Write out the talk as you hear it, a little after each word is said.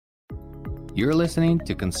You're listening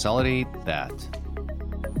to Consolidate That.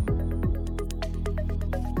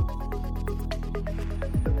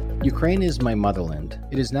 Ukraine is my motherland.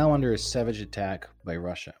 It is now under a savage attack by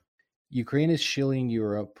Russia. Ukraine is shielding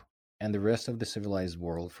Europe and the rest of the civilized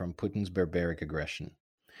world from Putin's barbaric aggression.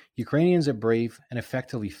 Ukrainians are brave and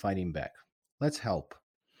effectively fighting back. Let's help.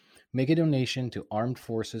 Make a donation to Armed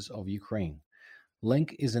Forces of Ukraine.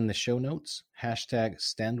 Link is in the show notes.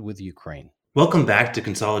 #StandWithUkraine. Welcome back to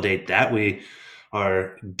Consolidate That. We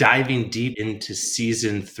are diving deep into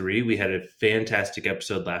season 3. We had a fantastic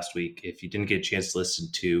episode last week. If you didn't get a chance to listen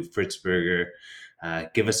to Fritz Berger,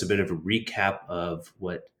 give us a bit of a recap of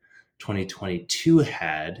what 2022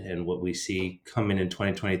 had and what we see coming in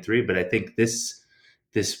 2023. But I think this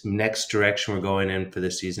next direction we're going in for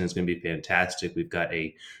this season is going to be fantastic. We've got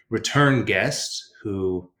a return guest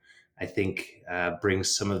who I think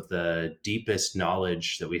brings some of the deepest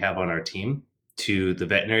knowledge that we have on our team to the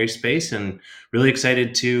veterinary space, and really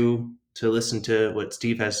excited to listen to what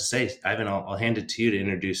Steve has to say. Ivan, I'll hand it to you to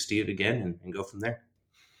introduce Steve again and go from there.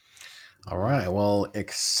 All right. Well,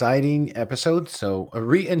 exciting episode. So,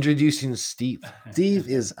 reintroducing Steve. Steve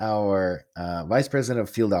is our Vice President of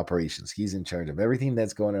Field Operations. He's in charge of everything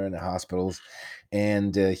that's going on in the hospitals.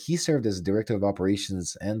 And he served as Director of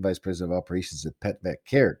Operations and Vice President of Operations at Pet Vet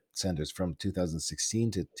Care Centers from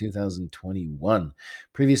 2016 to 2021.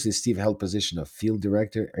 Previously, Steve held position of Field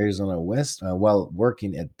Director, Arizona West, while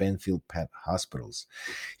working at Benfield Pet Hospitals.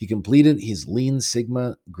 He completed his Lean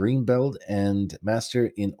Sigma Green Belt and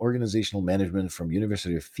Master in Organizational Management from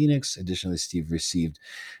University of Phoenix. Additionally, Steve received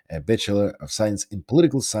a Bachelor of Science in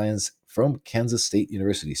Political Science from Kansas State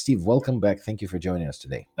University. Steve, welcome back. Thank you for joining us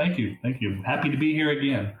today. Thank you. Happy to be here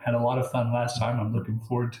again. Had a lot of fun last time. I'm looking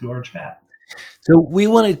forward to our chat. So we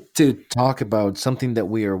wanted to talk about something that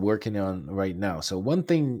we are working on right now. So one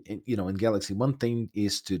thing, in Galaxy, one thing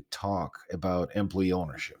is to talk about employee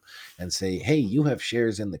ownership and say, hey, you have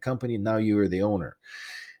shares in the company, now you are the owner.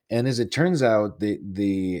 And as it turns out,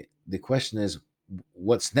 the question is,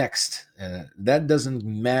 what's next? That doesn't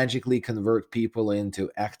magically convert people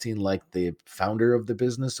into acting like the founder of the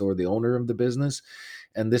business or the owner of the business.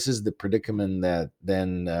 And this is the predicament that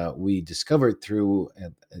then we discovered through,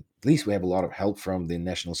 at least we have a lot of help from the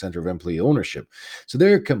National Center of Employee Ownership. So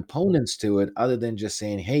there are components to it other than just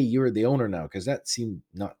saying, hey, you're the owner now, because that seemed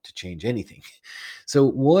not to change anything.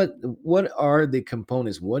 So what are the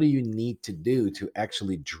components? What do you need to do to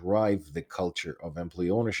actually drive the culture of employee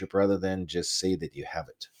ownership rather than just say that you have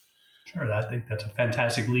it? Sure. I think that's a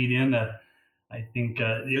fantastic lead in. I think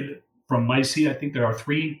from my seat, I think there are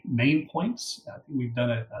 3 main points. I think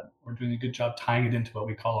we're doing a good job tying it into what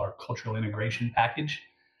we call our cultural integration package.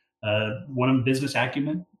 One of them, business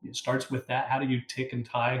acumen. It starts with that. How do you tick and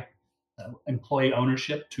tie employee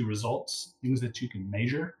ownership to results, things that you can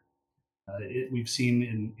measure? We've seen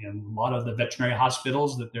in a lot of the veterinary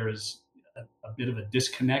hospitals that there is a bit of a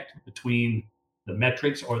disconnect between the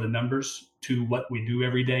metrics or the numbers to what we do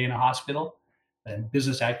every day in a hospital. And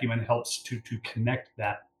business acumen helps to connect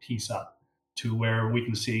that piece up to where we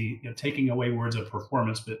can see, taking away words of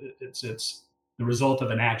performance, but it's the result of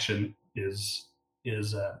an action is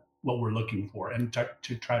what we're looking for, and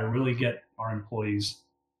to try to really get our employees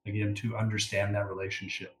again to understand that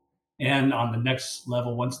relationship. And on the next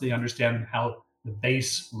level, once they understand how the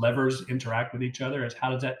base levers interact with each other, is how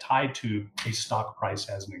does that tie to a stock price,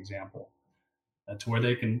 as an example, to where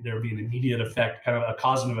there be an immediate effect, kind of a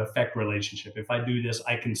cause and effect relationship. If I do this,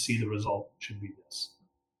 I can see the result should be this.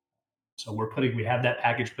 So we have that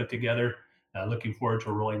package put together. Looking forward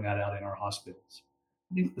to rolling that out in our hospitals.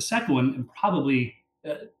 I think the second one, and probably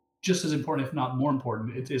just as important, if not more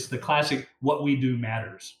important, it's the classic "what we do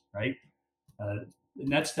matters," right? And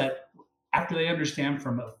that's that. After they understand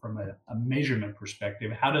from a measurement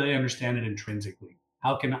perspective, how do they understand it intrinsically?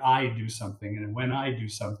 How can I do something, and when I do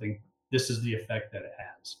something, this is the effect that it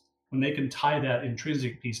has. When they can tie that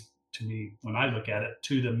intrinsic piece, to me, when I look at it,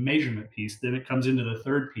 to the measurement piece, then it comes into the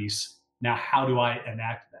third piece. Now, how do I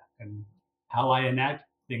enact that? And how I enact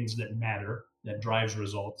things that matter, that drives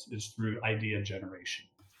results, is through idea generation.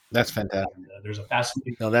 That's fantastic. And, there's a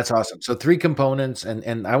fascinating. No, that's awesome. So 3 components,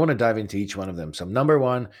 and I want to dive into each one of them. So number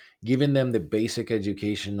 1, giving them the basic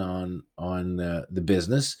education on the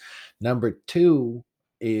business. Number 2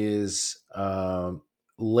 is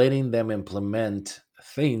letting them implement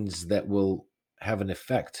things that will have an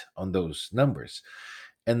effect on those numbers.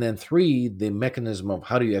 And then 3, the mechanism of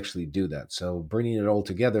how do you actually do that? So bringing it all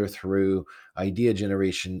together through idea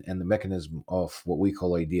generation and the mechanism of what we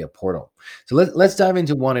call idea portal. So let's dive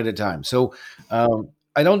into one at a time. So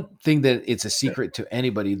I don't think that it's a secret to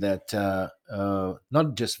anybody that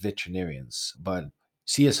not just veterinarians, but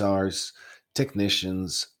CSRs,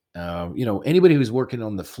 technicians, anybody who's working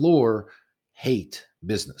on the floor hate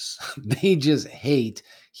business. They just hate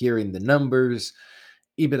hearing the numbers,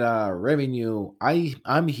 EBITDA, revenue.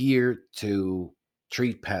 I'm here to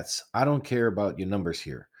treat pets. I don't care about your numbers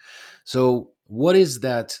here. So, what is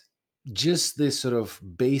that? Just this sort of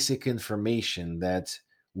basic information that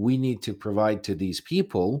we need to provide to these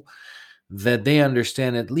people that they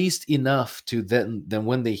understand at least enough to then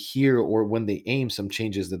when they hear or when they aim some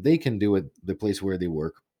changes that they can do at the place where they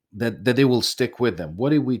work, that they will stick with them. What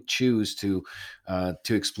do we choose to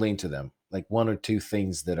explain to them? Like one or two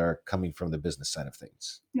things that are coming from the business side of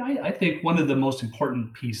things. Yeah, I think one of the most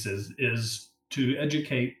important pieces is to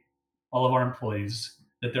educate all of our employees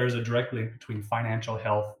that there is a direct link between financial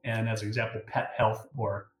health and, as an example, pet health,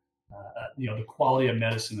 or the quality of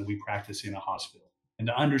medicine that we practice in a hospital, and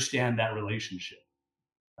to understand that relationship.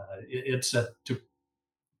 It's to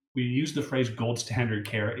we use the phrase gold standard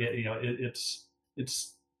care. It's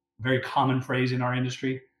a very common phrase in our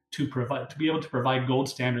industry. To be able to provide gold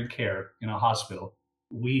standard care in a hospital,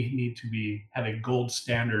 we need to have a gold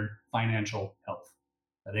standard financial health.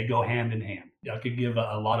 They go hand in hand. I could give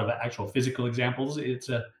a lot of actual physical examples.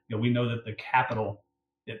 We know that the capital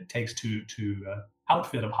it takes to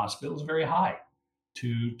outfit a hospital is very high.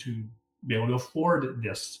 To be able to afford an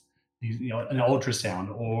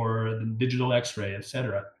ultrasound or the digital X-ray, et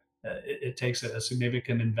cetera, it takes a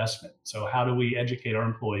significant investment. So how do we educate our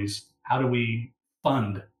employees? How do we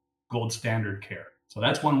fund gold standard care? So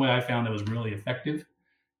that's one way I found that was really effective,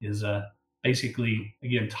 is basically,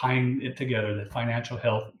 again, tying it together that financial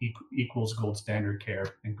health equals gold standard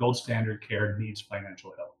care, and gold standard care needs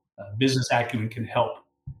financial health. Business acumen can help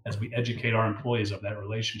as we educate our employees of that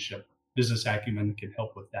relationship. Business acumen can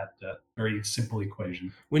help with that very simple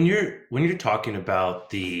equation. When you're talking about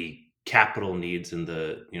the capital needs and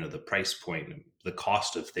the price point, the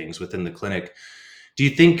cost of things within the clinic, do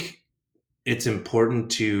you think it's important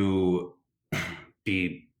to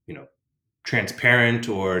be transparent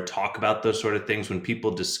or talk about those sort of things when people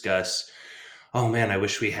discuss, oh man, I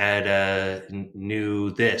wish we had a new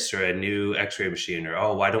this or a new X-ray machine, or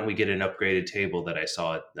oh, why don't we get an upgraded table that I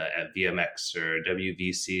saw at VMX or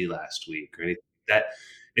WVC last week, or anything like that?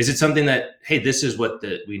 Is it something that, hey, this is what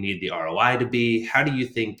we need the ROI to be? How do you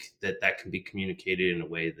think that can be communicated in a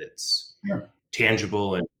way that's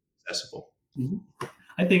tangible and accessible? Mm-hmm.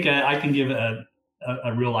 I think I can give a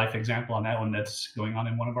real life example on that one that's going on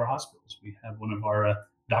in one of our hospitals. We have one of our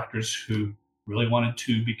doctors who really wanted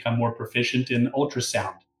to become more proficient in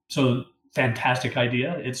ultrasound. So fantastic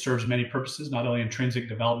idea. It serves many purposes, not only intrinsic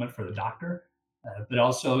development for the doctor, but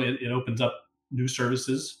also it opens up new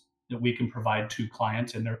services that we can provide to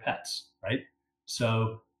clients and their pets, right?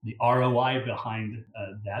 So the ROI behind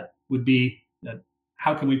that would be that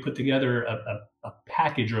how can we put together a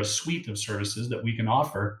package or a suite of services that we can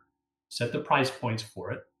offer, set the price points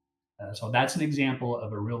for it. So that's an example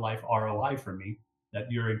of a real life ROI for me, that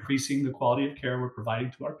you're increasing the quality of care we're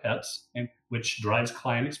providing to our pets, and which drives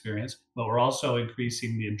client experience, but we're also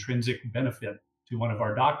increasing the intrinsic benefit to one of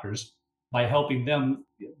our doctors by helping them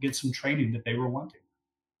get some training that they were wanting.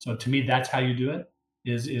 So to me, that's how you do it.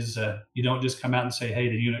 Is you don't just come out and say, hey,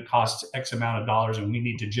 the unit costs X amount of dollars and we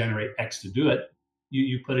need to generate X to do it.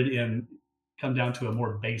 You put it in, come down to a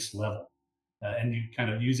more base level. And you kind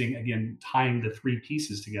of tying the three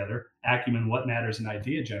pieces together, acumen, what matters, and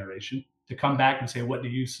idea generation, to come back and say, what do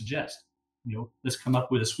you suggest? Let's come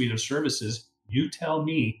up with a suite of services. You tell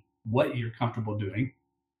me what you're comfortable doing,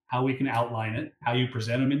 how we can outline it, how you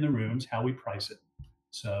present them in the rooms, how we price it.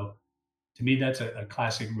 So to me, that's a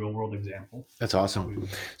classic real world example. That's awesome.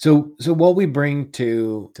 So what we bring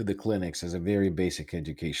to the clinics is a very basic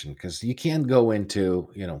education, because you can't go into,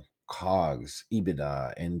 COGS,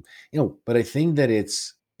 EBITDA, and but I think that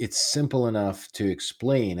it's simple enough to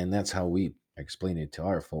explain, and that's how we explain it to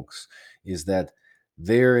our folks, is that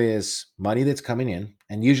there is money that's coming in,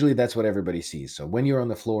 and usually that's what everybody sees. So when you're on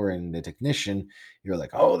the floor and the technician, you're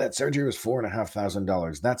like, oh, that surgery was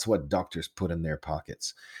 $4,500. That's what doctors put in their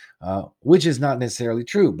pockets, which is not necessarily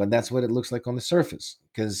true, but that's what it looks like on the surface,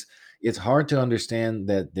 because it's hard to understand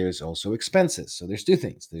that there's also expenses. So there's two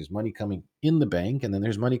things. There's money coming in the bank, and then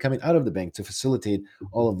there's money coming out of the bank to facilitate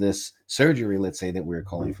all of this surgery, let's say, that we're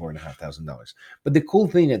calling $4,500. But the cool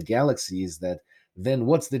thing at Galaxy is that then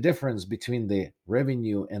what's the difference between the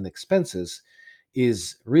revenue and the expenses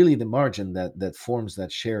is really the margin that forms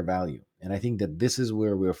that share value. And I think that this is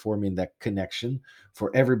where we're forming that connection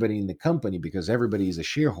for everybody in the company, because everybody is a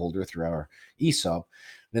shareholder through our ESOP.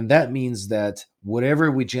 Then that means that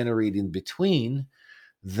whatever we generate in between,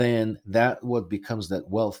 then that what becomes that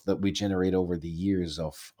wealth that we generate over the years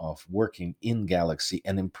of working in Galaxy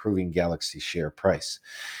and improving Galaxy share price.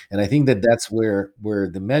 And I think that that's where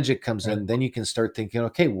the magic comes Right. in. Then you can start thinking,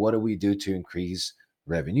 okay, what do we do to increase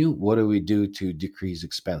revenue? What do we do to decrease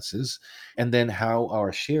expenses? And then how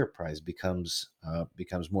our share price becomes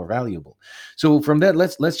more valuable. So from that,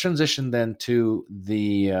 let's transition then to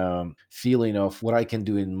the feeling of what I can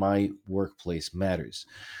do in my workplace matters.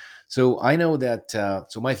 So I know that.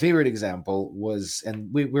 So my favorite example was, and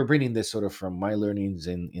we're bringing this sort of from my learnings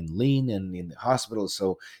in Lean and in the hospital.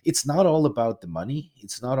 So it's not all about the money.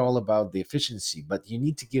 It's not all about the efficiency, but you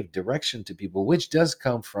need to give direction to people, which does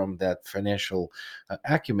come from that financial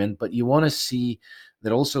acumen. But you want to see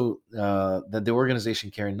that also that the organization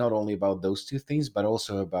caring not only about those two things, but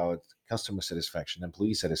also about customer satisfaction,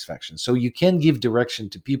 employee satisfaction. So you can give direction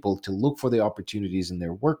to people to look for the opportunities in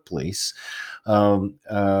their workplace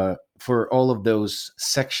for all of those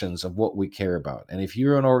sections of what we care about. And if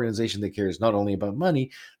you're an organization that cares not only about money,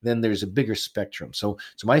 then there's a bigger spectrum. So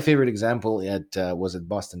my favorite example was at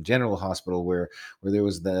Boston General Hospital, where there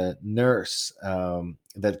was the nurse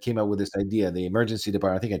that came up with this idea. The emergency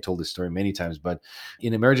department. I think I told this story many times, but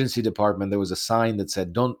in emergency department there was a sign that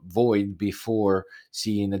said, "Don't void before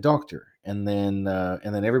seeing a doctor." And then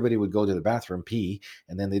everybody would go to the bathroom, pee,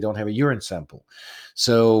 and then they don't have a urine sample.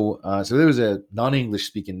 So there was a non-English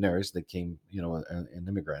speaking nurse that came, an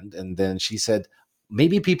immigrant, and then she said,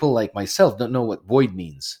 maybe people like myself don't know what void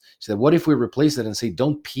means. She said, what if we replace it and say,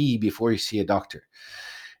 don't pee before you see a doctor?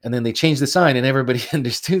 And then they changed the sign, and everybody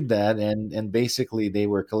understood that, and basically they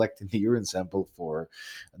were collecting the urine sample for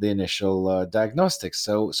the initial diagnostics.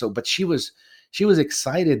 But she was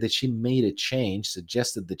excited that she made a change,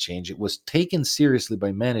 suggested the change. It was taken seriously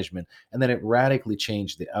by management, and then it radically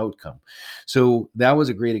changed the outcome. So that was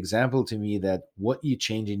a great example to me that what you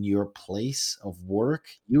change in your place of work,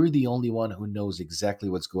 you're the only one who knows exactly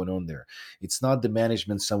what's going on there. It's not the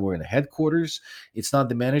management somewhere in the headquarters. It's not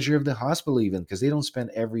the manager of the hospital even, because they don't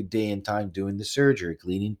spend every day and time doing the surgery,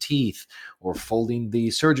 cleaning teeth, or folding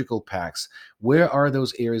the surgical packs. Where are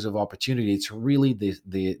those areas of opportunity? It's really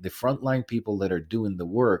the frontline people that are doing the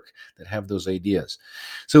work that have those ideas.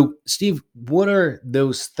 So, Steve, what are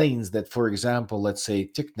those things that, for example, let's say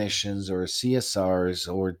technicians or CSRs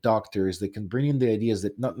or doctors that can bring in the ideas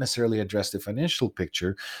that not necessarily address the financial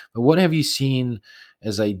picture, but what have you seen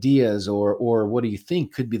as ideas, or what do you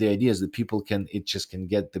think could be the ideas that people can, it just can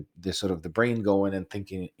get the sort of the brain going and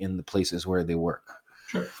thinking in the places where they work?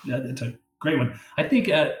 Sure. Yeah, that's a great one. I think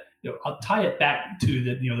I'll tie it back to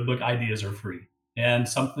the book Ideas Are Free, and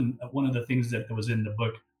one of the things that was in the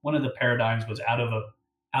book, one of the paradigms was out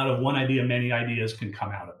of one idea, many ideas can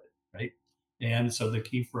come out of it, right? And so the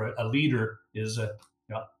key for a leader is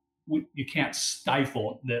you can't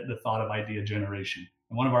stifle the thought of idea generation.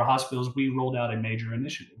 In one of our hospitals, we rolled out a major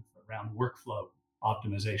initiative around workflow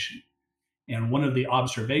optimization. And one of the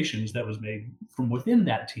observations that was made from within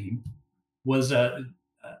that team was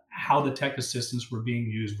how the tech assistants were being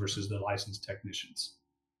used versus the licensed technicians.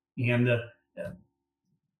 And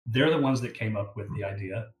they're the ones that came up with the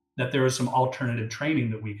idea that there was some alternative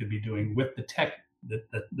training that we could be doing with the tech,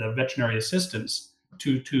 the veterinary assistants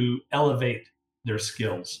to elevate their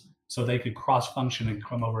skills so they could cross function and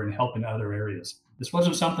come over and help in other areas. This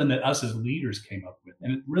wasn't something that us as leaders came up with.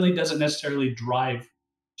 And it really doesn't necessarily drive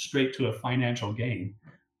straight to a financial gain.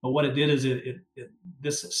 But what it did is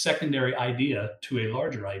this secondary idea to a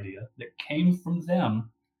larger idea that came from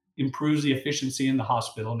them improves the efficiency in the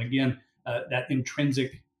hospital. And again, that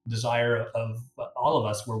intrinsic desire of all of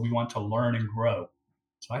us where we want to learn and grow.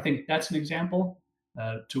 So I think that's an example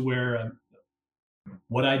to where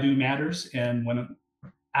what I do matters. And when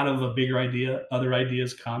out of a bigger idea, other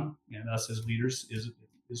ideas come, and us as leaders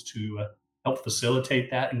is to help facilitate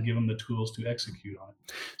that and give them the tools to execute on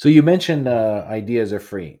it. So you mentioned ideas are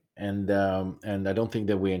free, and I don't think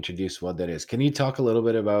that we introduced what that is. Can you talk a little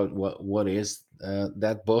bit about what is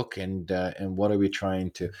that book, and what are we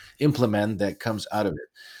trying to implement that comes out of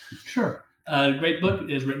it? Sure. Great book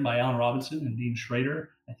is written by Alan Robinson and Dean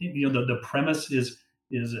Schrader. I think the premise is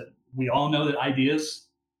we all know that ideas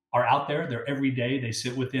are out there. They're every day. They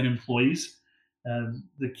sit within employees.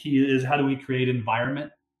 The key is how do we create an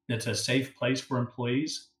environment that's a safe place for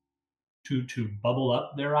employees to bubble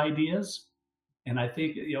up their ideas. And I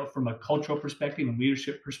think from a cultural perspective and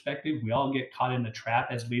leadership perspective, we all get caught in the trap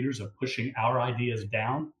as leaders of pushing our ideas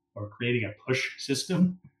down or creating a push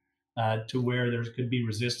system to where there could be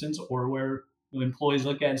resistance, or where employees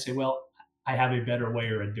look at it and say, well, I have a better way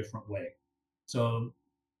or a different way. So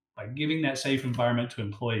by giving that safe environment to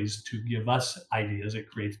employees to give us ideas, it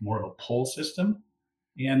creates more of a pull system.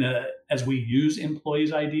 And as we use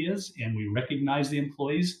employees' ideas and we recognize the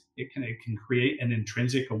employees, it can create an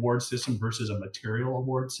intrinsic award system versus a material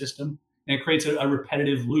award system, and it creates a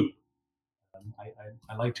repetitive loop.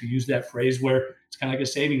 I like to use that phrase where it's kind of like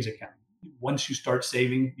a savings account. Once you start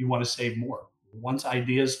saving, you want to save more. Once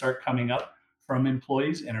ideas start coming up from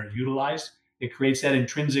employees and are utilized, it creates that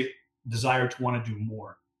intrinsic desire to want to do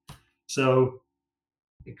more. So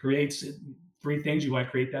it creates three things. You want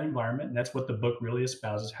to create that environment, and that's what the book really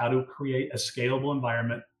espouses: how to create a scalable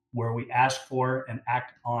environment where we ask for and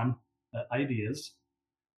act on ideas.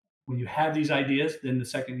 When you have these ideas, then the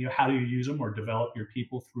second, how do you use them or develop your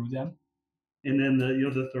people through them? And then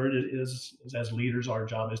the third is as leaders, our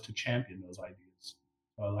job is to champion those ideas.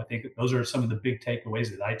 I think those are some of the big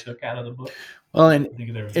takeaways that I took out of the book. Well, I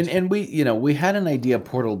think they're just and we, we had an idea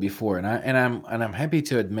portal before, and I'm happy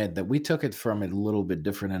to admit that we took it from a little bit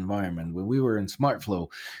different environment. When we were in SmartFlow,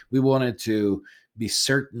 we wanted to be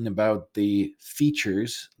certain about the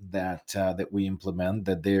features that we implement,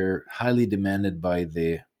 that they're highly demanded by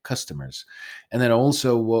the customers. And then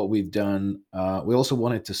also what we've done, we also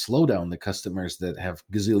wanted to slow down the customers that have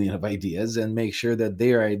gazillion of ideas and make sure that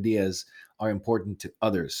their ideas are important to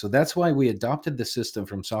others. So that's why we adopted the system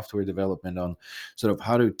from software development on sort of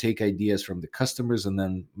how to take ideas from the customers and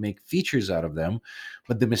then make features out of them.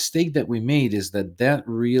 But the mistake that we made is that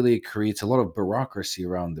really creates a lot of bureaucracy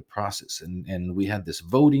around the process. And we had this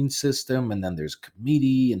voting system, and then there's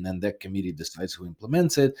committee, and then that committee decides who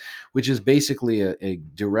implements it, which is basically a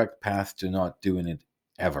direct path to not doing it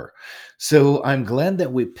ever. So I'm glad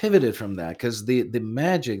that we pivoted from that, because the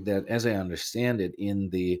magic that, as I understand it,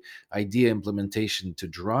 in the idea implementation to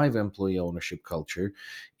drive employee ownership culture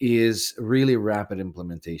is really rapid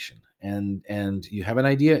implementation. And you have an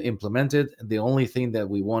idea, implemented. The only thing that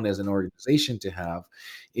we want as an organization to have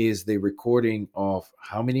is the recording of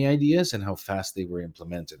how many ideas and how fast they were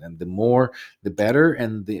implemented. And the more, the better.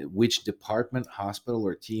 And which department, hospital,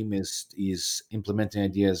 or team is implementing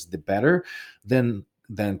ideas, the better.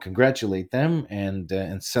 Then congratulate them and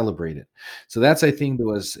celebrate it. So that's, I think, there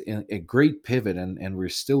was a great pivot, and we're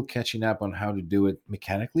still catching up on how to do it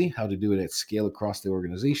mechanically, how to do it at scale across the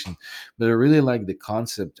organization. But I really like the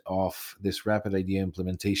concept of this rapid idea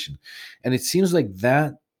implementation, and it seems like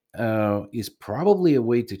that is probably a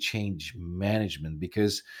way to change management,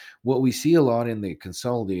 because what we see a lot in the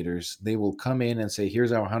consolidators, they will come in and say,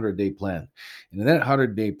 here's our 100-day plan. And in that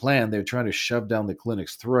 100-day plan, they're trying to shove down the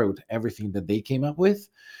clinic's throat everything that they came up with,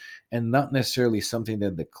 and not necessarily something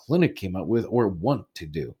that the clinic came up with or want to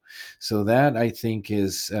do. So that, I think,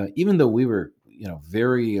 is even though we were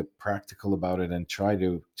very practical about it and try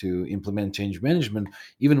to implement change management,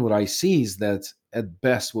 even what I see is that at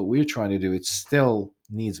best what we're trying to do, it still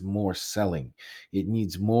needs more selling. It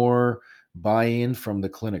needs more buy-in from the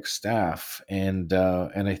clinic staff, and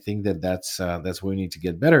I think that's where we need to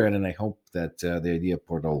get better at. And I hope that the idea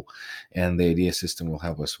portal and the idea system will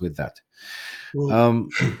help us with that.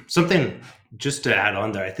 Something just to add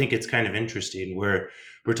on there, I think it's kind of interesting.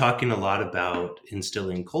 We're talking a lot about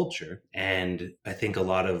instilling culture, and I think a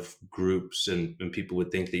lot of groups and people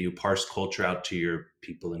would think that you parse culture out to your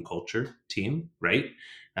people and culture team, right?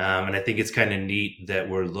 And I think it's kind of neat that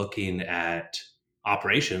we're looking at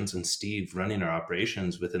operations and Steve running our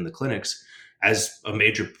operations within the clinics as a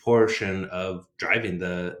major portion of driving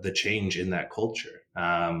the change in that culture.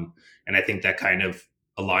 And I think that kind of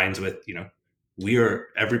aligns with,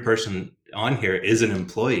 every person on here is an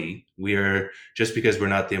employee. Just because we're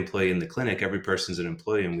not the employee in the clinic, every person's an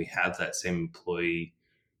employee, and we have that same employee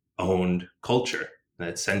owned culture,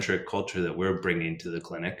 that centric culture that we're bringing to the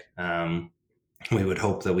clinic. We would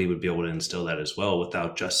hope that we would be able to instill that as well,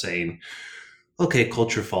 without just saying, okay,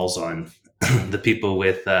 culture falls on the people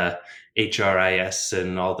with HRIS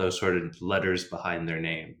and all those sort of letters behind their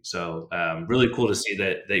name. So really cool to see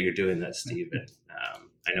that you're doing that, Steve. And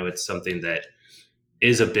I know it's something that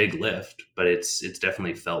is a big lift, but it's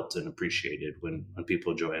definitely felt and appreciated when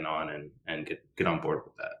people join on and get on board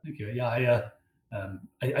with that. Thank you. Yeah,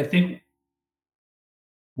 I think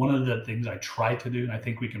one of the things I try to do, and I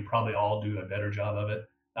think we can probably all do a better job of it.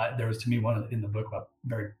 There was, to me, in the book, a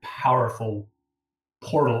very powerful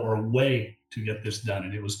portal or way to get this done,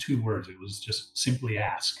 and it was 2 words. It was just simply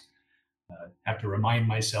ask. I have to remind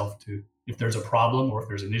myself to, if there's a problem or if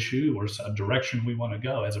there's an issue or a direction we want to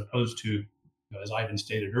go, as opposed to, as Ivan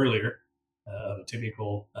stated earlier, a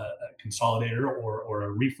typical consolidator or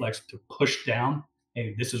a reflex to push down,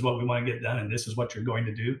 hey, this is what we want to get done and this is what you're going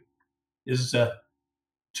to do, is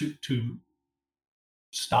to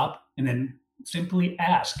stop and then simply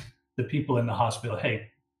ask the people in the hospital, hey,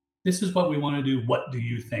 this is what we want to do. What do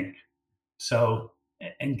you think? So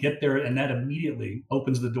and get there, and that immediately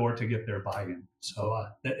opens the door to get their buy-in. So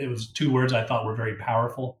it was 2 words I thought were very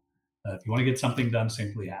powerful. If you want to get something done,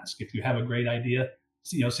 simply ask. If you have a great idea,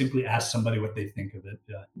 simply ask somebody what they think of it.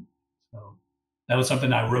 So that was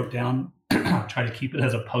something I wrote down. Try to keep it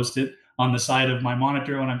as a post-it on the side of my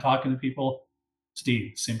monitor when I'm talking to people.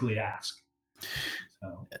 Steve, simply ask.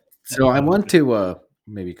 So I want to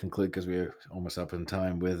maybe conclude, because we're almost up in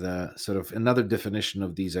time, with sort of another definition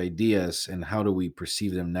of these ideas and how do we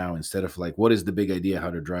perceive them now, instead of like, what is the big idea, how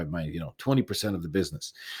to drive my 20% of the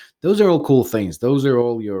business. Those are all cool things. Those are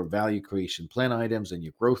all your value creation plan items and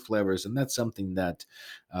your growth levers, and that's something that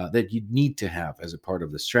that you need to have as a part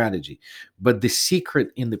of the strategy. But the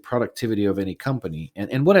secret in the productivity of any company,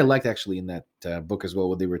 and what I liked actually in that book as well,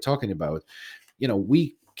 what they were talking about,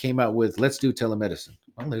 we came out with, let's do telemedicine.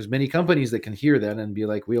 Well, there's many companies that can hear that and be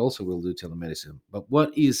like, we also will do telemedicine. But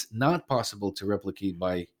what is not possible to replicate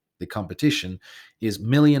by the competition is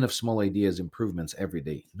million of small ideas improvements every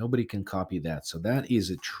day. Nobody can copy that. So that is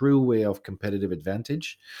a true way of competitive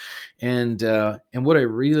advantage. And what I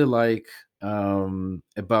really like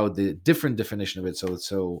about the different definition of it.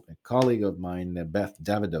 So a colleague of mine, Beth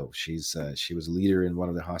Davidoff, she was a leader in one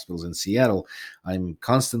of the hospitals in Seattle. I'm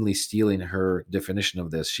constantly stealing her definition of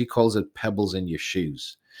this. She calls it pebbles in your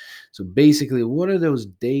shoes. So basically, what are those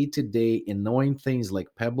day-to-day annoying things like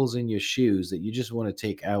pebbles in your shoes that you just want to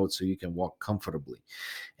take out so you can walk comfortably?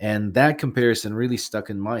 And that comparison really stuck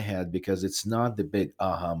in my head, because it's not the big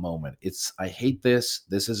aha moment. It's, I hate this.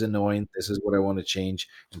 This is annoying. This is what I want to change,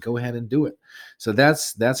 and go ahead and do it. So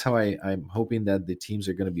that's how I'm hoping that the teams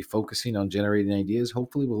are going to be focusing on generating ideas.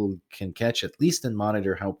 Hopefully we can catch at least and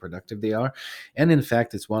monitor how productive they are. And in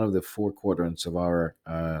fact, it's one of the 4 quadrants of our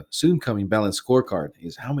soon coming balanced scorecard,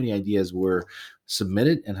 is how many ideas were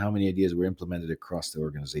submitted and how many ideas were implemented across the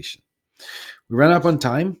organization. We ran up on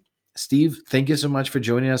time. Steve, thank you so much for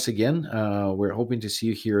joining us again. We're hoping to see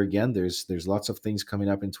you here again. There's lots of things coming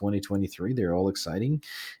up in 2023. They're all exciting,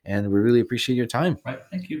 and we really appreciate your time. Right.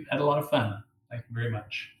 Thank you. Had a lot of fun. Thank you very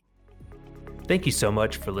much. Thank you so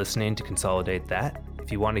much for listening to Consolidate That.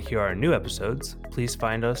 If you want to hear our new episodes, please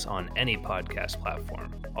find us on any podcast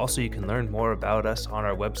platform. Also, you can learn more about us on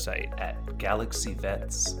our website at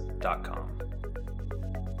galaxyvets.com.